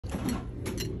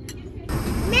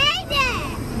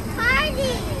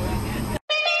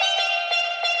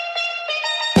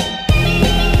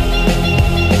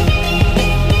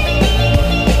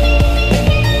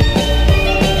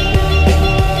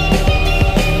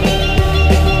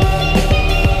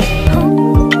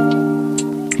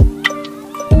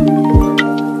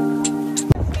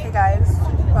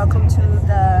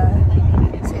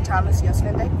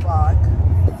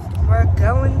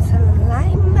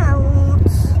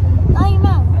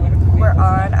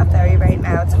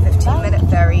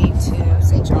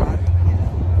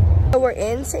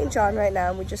St. John right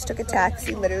now. We just took a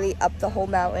taxi literally up the whole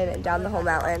mountain and down the whole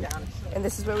mountain. And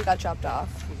this is where we got dropped off.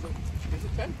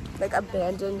 Like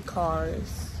abandoned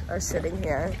cars are sitting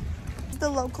here. The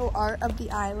local art of the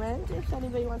island, if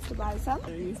anybody wants to buy some.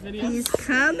 He's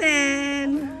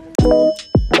coming.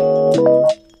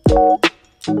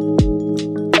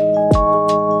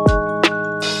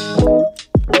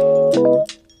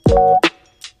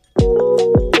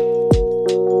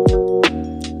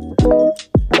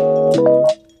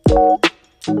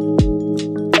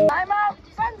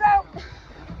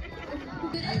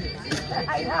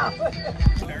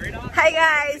 Hi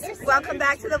guys, welcome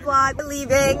back to the vlog. We're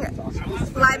leaving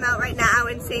Out right now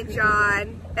in St.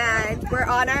 John, and we're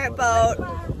on our boat.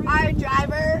 Our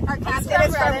driver, our captain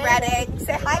is from Reading.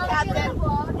 Say hi, Captain.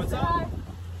 What's up?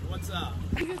 What's up?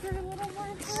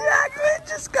 Jacqueline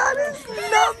just got his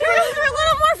number. We're a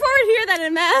little more forward here than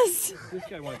in Mass. This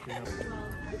guy wants to know.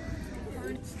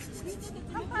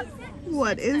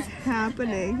 What is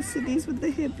happening? Cities with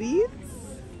the hippies?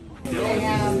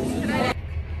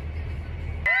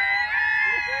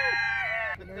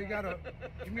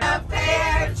 A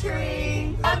pear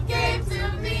tree gave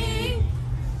to me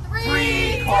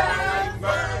 3 colored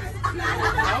birds,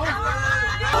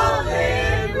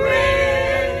 golden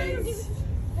rings,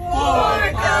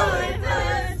 4 colored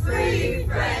birds, 3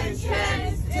 French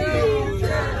hens, 2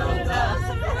 turtle doves,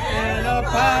 and a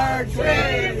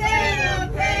partridge in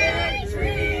a pear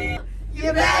tree.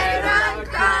 You better not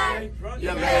cry,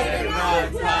 you better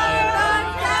not cry, I'm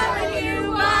telling you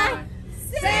why.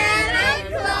 Santa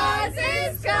Claus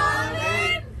is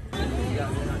coming.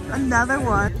 Another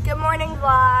one. Good morning,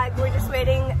 vlog. We're just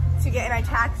waiting to get in our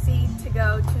taxi to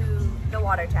go to the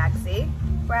water taxi.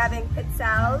 We're having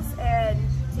pizzelles and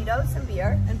Tito's and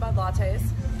beer. And Bud lattes.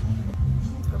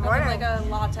 Good morning. Like a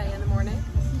latte in the morning.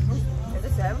 Is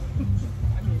this him?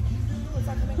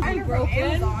 Are you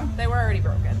broken? They were already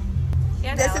broken.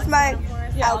 And This is my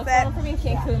outfit. From in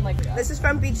Cancun, like This is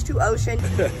from beach to ocean.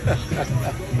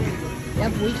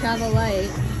 Yep, we travel light.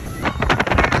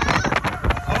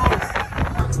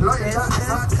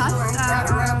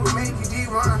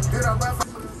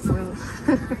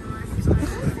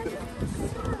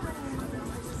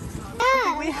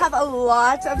 We have a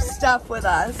lot of stuff with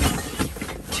us.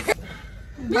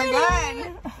 We're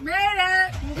good. Made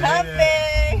it!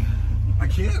 Comfy. I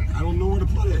can't. I don't know where to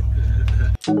put it.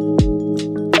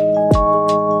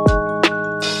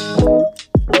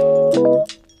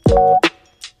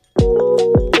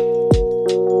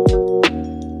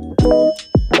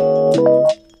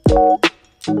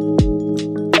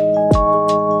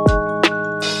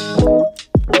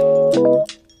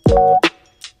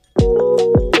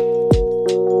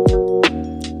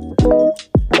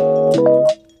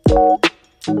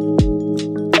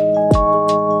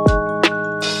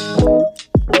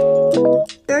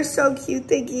 They're so cute.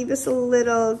 They gave us a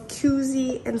little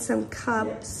koozie and some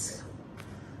cups.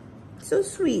 So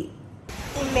sweet.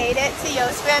 We made it to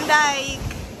Jost Van Dyke.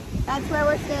 That's where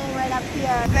we're staying, right up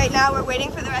here. Right now we're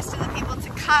waiting for the rest of the people to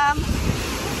come.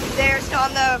 They're still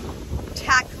on the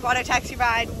water taxi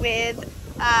ride with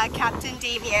Captain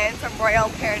Damien from Royal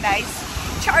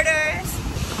Paradise Charters.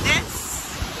 This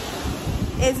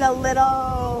is a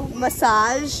little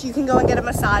massage. You can go and get a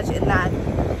massage in that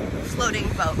floating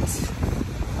boat.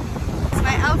 It's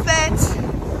my outfit.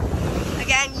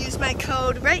 Again, use my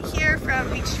code right here from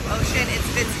Beach to Ocean. It's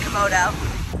Vince Komodo.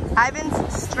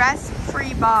 Ivan's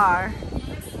stress-free bar.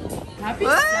 Happy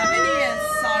 70th,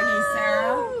 Soggy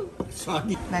Sarah.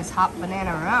 Soggy. Nice hot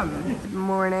banana rum. Good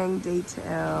morning, day 2.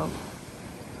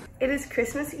 It is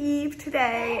Christmas Eve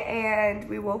today, and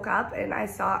we woke up and I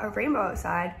saw a rainbow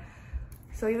outside.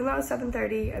 So even though it was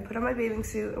 7:30, I put on my bathing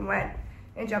suit and went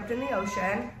and jumped in the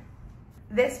ocean.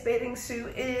 This bathing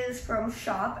suit is from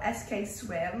Shop SK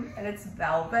Swim, and it's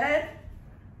velvet.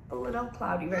 A little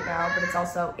cloudy right now, but it's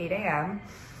also 8 a.m.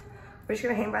 We're just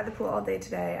gonna hang by the pool all day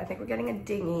today. I think we're getting a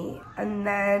dinghy, and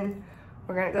then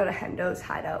we're gonna go to Hendo's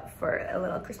hideout for a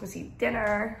little Christmas Eve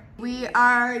dinner. We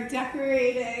are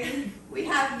decorating. We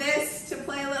have this to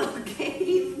play little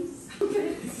games.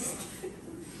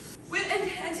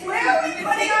 Where are we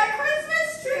putting our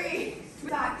Christmas tree?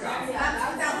 That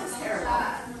looks terrible.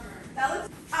 That looks,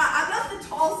 I'm not the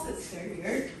tall sister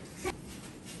here.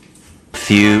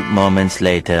 Few moments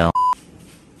later.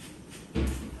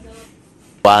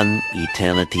 1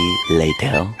 eternity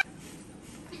later.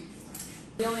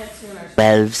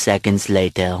 12 seconds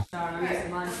later.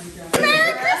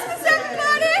 Merry Christmas,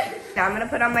 everybody! Now I'm gonna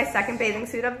put on my second bathing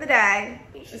suit of the day.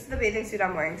 This is the bathing suit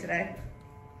I'm wearing today.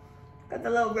 Got the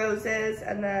little roses,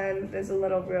 and then there's a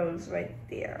little rose right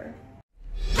there.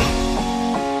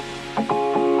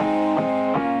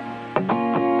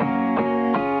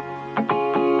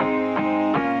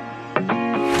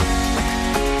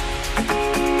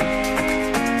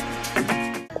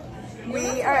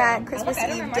 We are at Christmas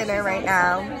Eve dinner right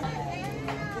now.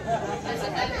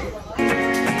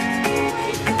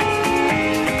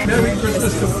 Merry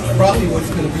Christmas to probably what's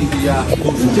going to be the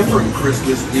most different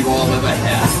Christmas we've all ever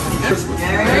had. Christmas.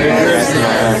 Merry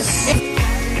Christmas.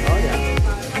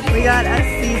 We got a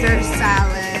Caesar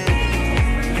salad,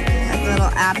 a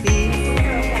little appy.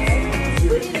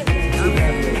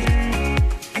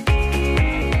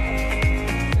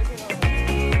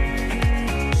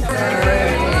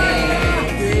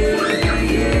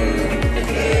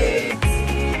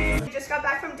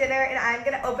 Dinner, and I'm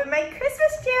gonna open my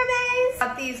Christmas jammies.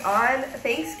 Got these on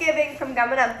Thanksgiving from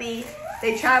Gum and Uppy.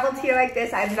 They traveled here like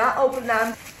this. I've not opened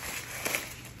them.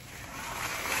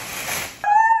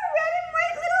 Oh, red and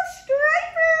white little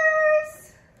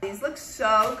stripers. These look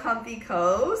so comfy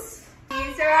cozy.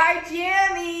 These are our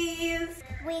jammies.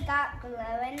 We got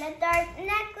glow-in-the-dark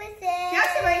necklaces.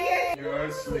 Yes, right here.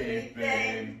 You're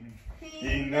sleeping.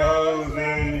 He knows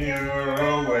when you're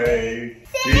awake.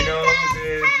 He knows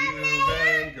if you've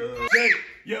been good. Say,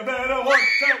 you better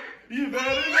watch out. You better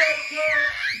watch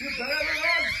out. You better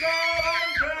watch out.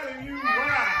 I'm telling you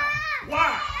why. Why?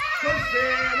 'Cause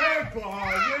Santa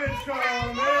Claus is coming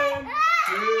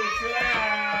to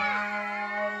town.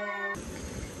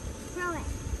 Roll it.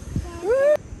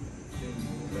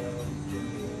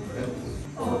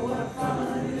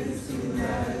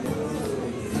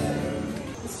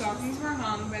 Stockings were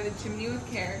hung by the chimney with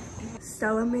care.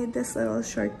 Stella made this little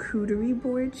charcuterie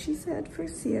board, she said, for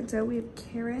Santa. We have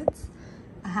carrots,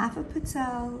 a half a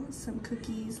patel, some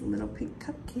cookies, a little pink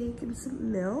cupcake, and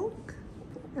some milk.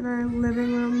 And our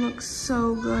living room looks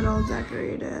so good, all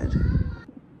decorated.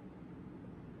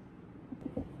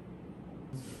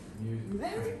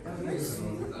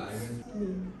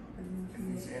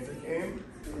 Santa came.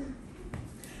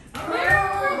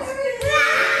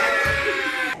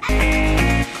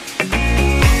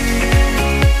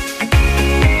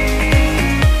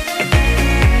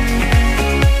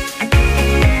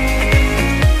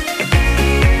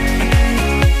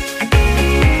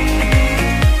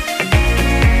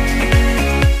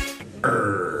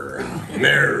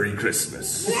 Merry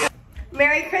Christmas.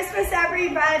 Merry Christmas,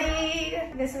 everybody.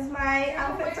 This is my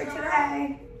outfit for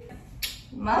today.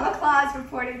 Mama Claus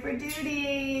reporting for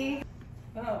duty.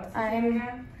 I'm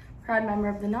a proud member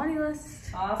of the naughty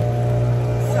list. Soggy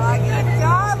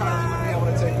Dollar.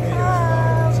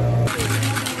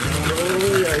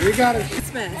 Oh, yeah, you got it.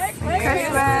 Christmas.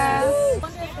 Christmas.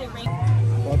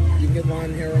 Well, you can get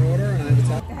one here in order, and I have a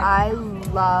top. I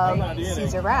love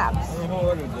Caesar wraps.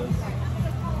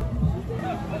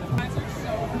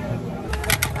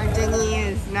 Our dinghy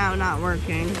is now not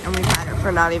working, and we've had it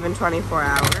for not even 24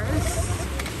 hours.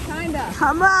 Kinda.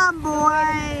 Come on,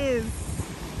 boys.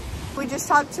 We just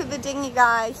talked to the dinghy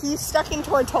guy. He's stuck in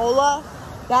Tortola,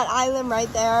 that island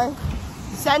right there.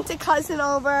 Sent a cousin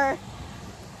over.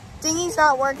 Dinghy's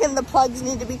not working, the plugs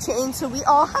need to be changed, so we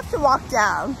all have to walk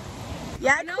down.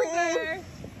 Yeah, Queen?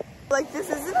 Like, this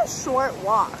isn't a short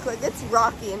walk. Like, it's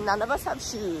rocky, and none of us have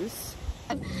shoes.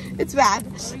 It's bad.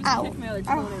 Ow.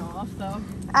 Ow.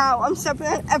 Ow, I'm stepping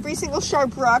on every single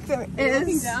sharp rock there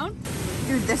is. Down?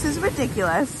 Dude, this is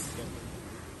ridiculous.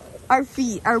 Our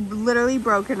feet are literally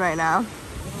broken right now.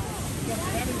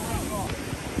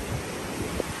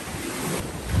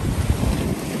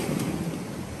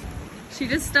 She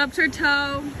just stubbed her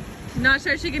toe. She's not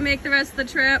sure she can make the rest of the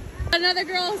trip. Another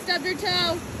girl stubbed her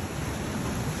toe.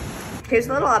 Here's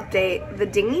a little update. The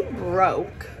dinghy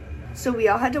broke, so we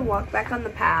all had to walk back on the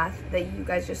path that you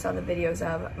guys just saw the videos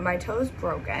of. My toe's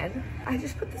broken. I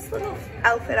just put this little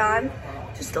outfit on,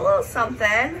 just a little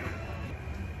something.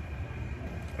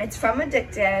 It's from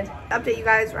Addicted. Update you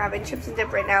guys, we're having chips and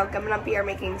dip right now. Gum and Uppy are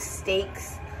making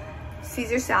steaks,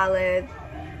 Caesar salad,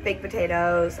 baked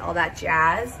potatoes, all that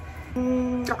jazz.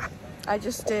 I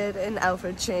just did an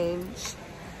outfit change.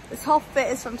 This whole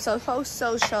fit is from So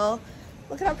Social.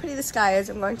 Look at how pretty the sky is.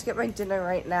 I'm going to get my dinner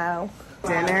right now.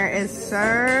 Dinner is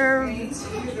served.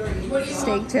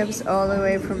 Steak tips all the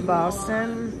way from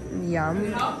Boston.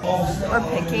 Yum. We're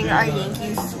picking our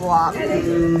Yankee swap.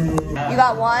 You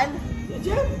got one?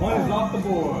 One is off the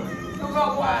board.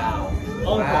 Wow.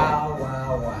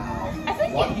 I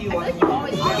think you always get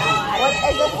What is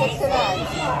it? 6 to 9.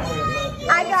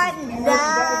 I got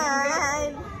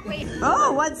 9.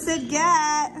 Oh, what's Sid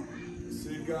get?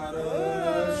 Sid got a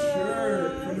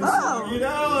shirt from the Oh. Soggy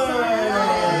Dollar.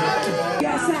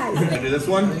 Can I do this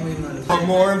one? But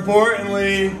more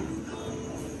importantly,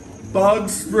 bug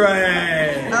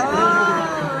spray. Oh.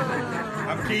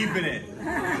 I'm keeping it.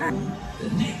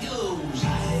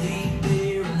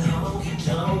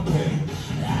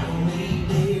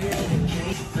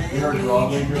 You heard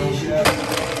Broadway Girls yet?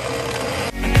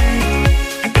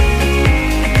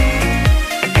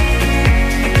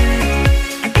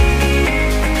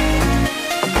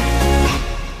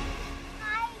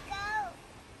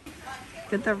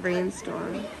 with the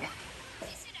rainstorm. Good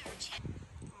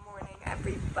morning,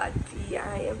 everybody.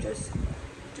 I am just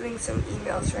doing some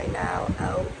emails right now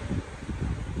out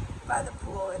by the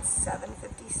pool. It's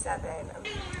 7:57.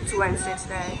 It's Wednesday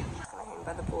today. I'm gonna hang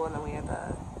by the pool and then we have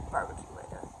a barbecue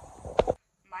later.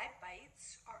 My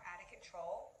bites are out of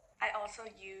control. I also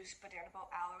used banana boat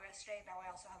aloe yesterday. Now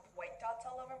I also have white dots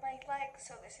all over my legs.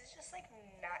 So this is just like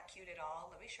not cute at all.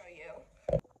 Let me show you.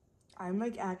 I'm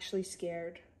like actually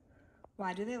scared.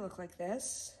 Why do they look like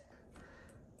this?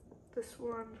 This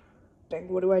one.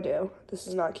 What do I do? This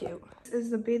is not cute. This is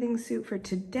the bathing suit for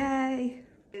today.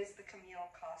 This is the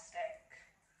Camille Caustic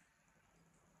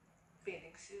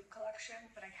bathing suit collection,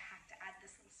 but I have to add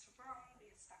this in sarong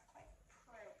because it's not quite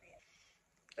appropriate.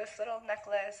 This little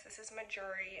necklace, this is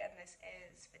Majuri, and this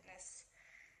is Fitness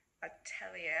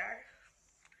Atelier.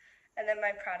 And then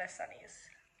my Prada sunnies.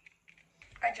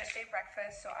 I just ate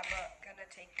breakfast, so I'm gonna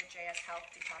take the JS Health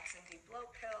Detox and Deep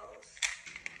Bloat pills.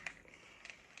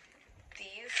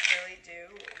 These really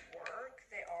do work.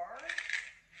 They are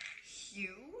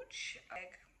huge.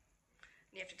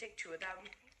 You have to take 2 of them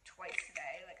twice a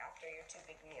day, like after your 2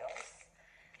 big meals.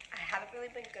 I haven't really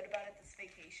been good about it this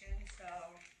vacation, so.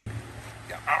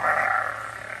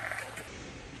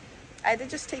 I had to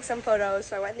just take some photos,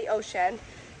 so I went in the ocean.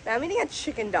 Now I'm eating a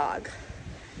chicken dog,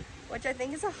 which I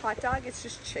think is a hot dog. It's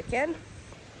just chicken.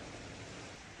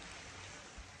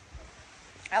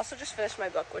 I also just finished my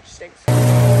book, which stinks.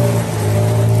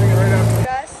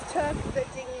 Just took the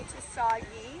dinghy to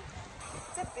Soggy.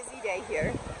 It's a busy day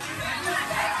here.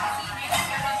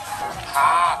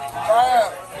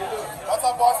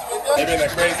 It's been a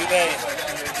crazy day.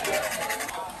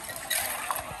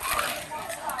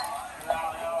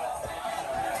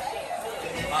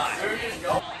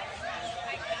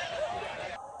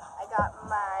 I got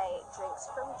my drinks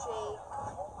from Jake.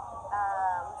 I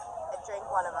drank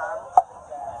one of them.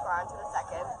 We're on to the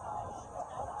second.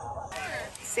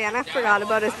 Santa forgot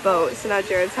about his boat, so now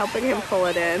Jared's helping him pull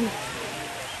it in.